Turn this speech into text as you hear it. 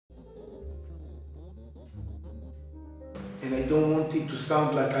and I don't want it to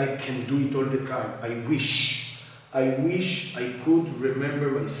sound like I can do it all the time. I wish I could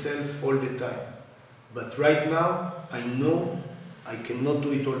remember myself all the time. But right now, I know I cannot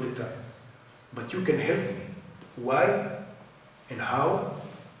do it all the time. But you can help me. Why and how?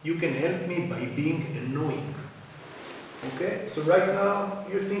 You can help me by being annoying. Okay? So right now,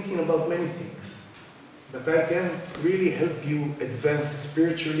 you're thinking about many things. But I can really help you advance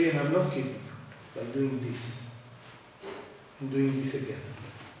spiritually, and I'm not kidding, by doing this. And doing this again.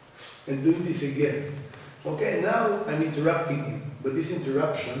 And doing this again. Okay, now I'm interrupting you. But this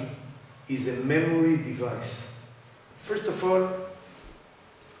interruption is a memory device. First of all,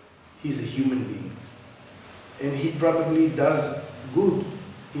 he's a human being. And he probably does good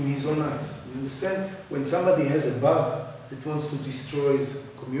in his own eyes. You understand? When somebody has a bug that wants to destroy his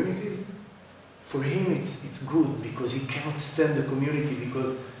community, for him it's good because he cannot stand the community,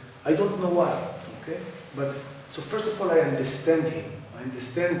 because I don't know why, okay? But, so first of all, I understand him. I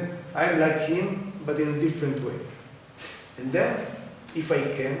understand I'm like him, but in a different way. And then, if I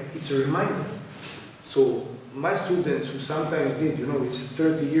can, it's a reminder. So my students who sometimes did, you know, it's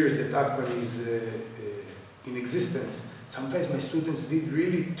 30 years that AKBAN is in existence. Sometimes my students did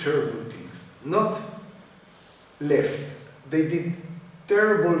really terrible things. Not left. They did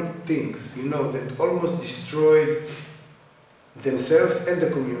terrible things, you know, that almost destroyed themselves and the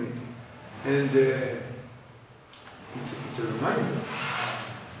community. And it's a reminder.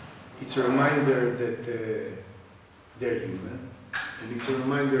 It's a reminder that they're human. And it's a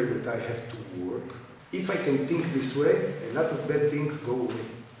reminder that I have to work. If I can think this way, a lot of bad things go away.